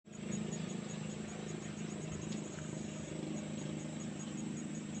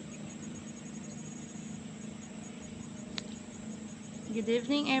Good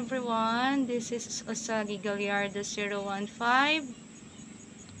evening, everyone. This is Osagi Gallardo 015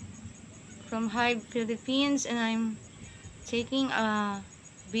 from Hive Philippines, and I'm taking a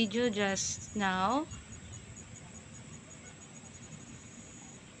video just now.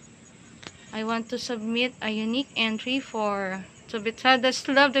 I want to submit a unique entry for Tobitada's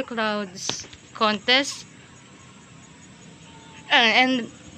Love the Clouds contest. And